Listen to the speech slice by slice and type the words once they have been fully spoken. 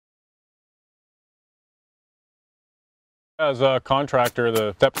As a contractor,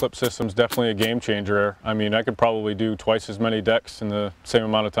 the step clip system is definitely a game changer. I mean, I could probably do twice as many decks in the same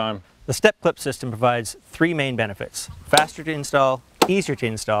amount of time. The step clip system provides three main benefits: faster to install, easier to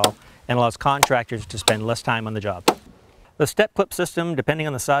install, and allows contractors to spend less time on the job. The step clip system, depending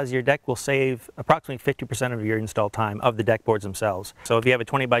on the size of your deck, will save approximately 50% of your install time of the deck boards themselves. So if you have a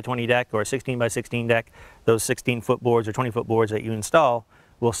 20 by 20 deck or a 16 by 16 deck, those 16-foot boards or 20-foot boards that you install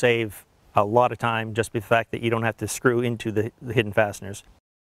will save a lot of time just by the fact that you don't have to screw into the hidden fasteners.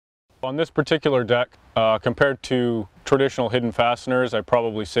 On this particular deck, compared to traditional hidden fasteners, I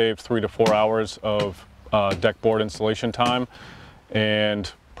probably saved 3 to 4 hours of deck board installation time,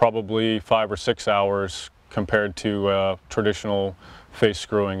 and probably 5 or 6 hours compared to traditional face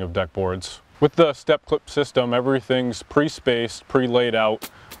screwing of deck boards. With the step clip system, everything's pre-spaced, pre-laid out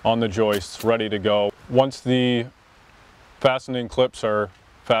on the joists, ready to go. Once the fastening clips are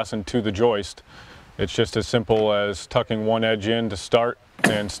fastened to the joist, it's just as simple as tucking one edge in to start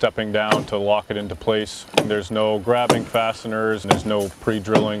and stepping down to lock it into place. There's no grabbing fasteners, there's no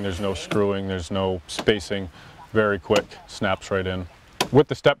pre-drilling, there's no screwing, there's no spacing. Very quick, snaps right in. With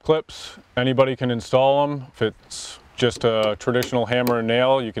the step clips, anybody can install them. If it's just a traditional hammer and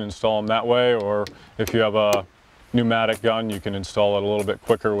nail, you can install them that way, or if you have a pneumatic gun, you can install it a little bit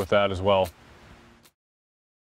quicker with that as well.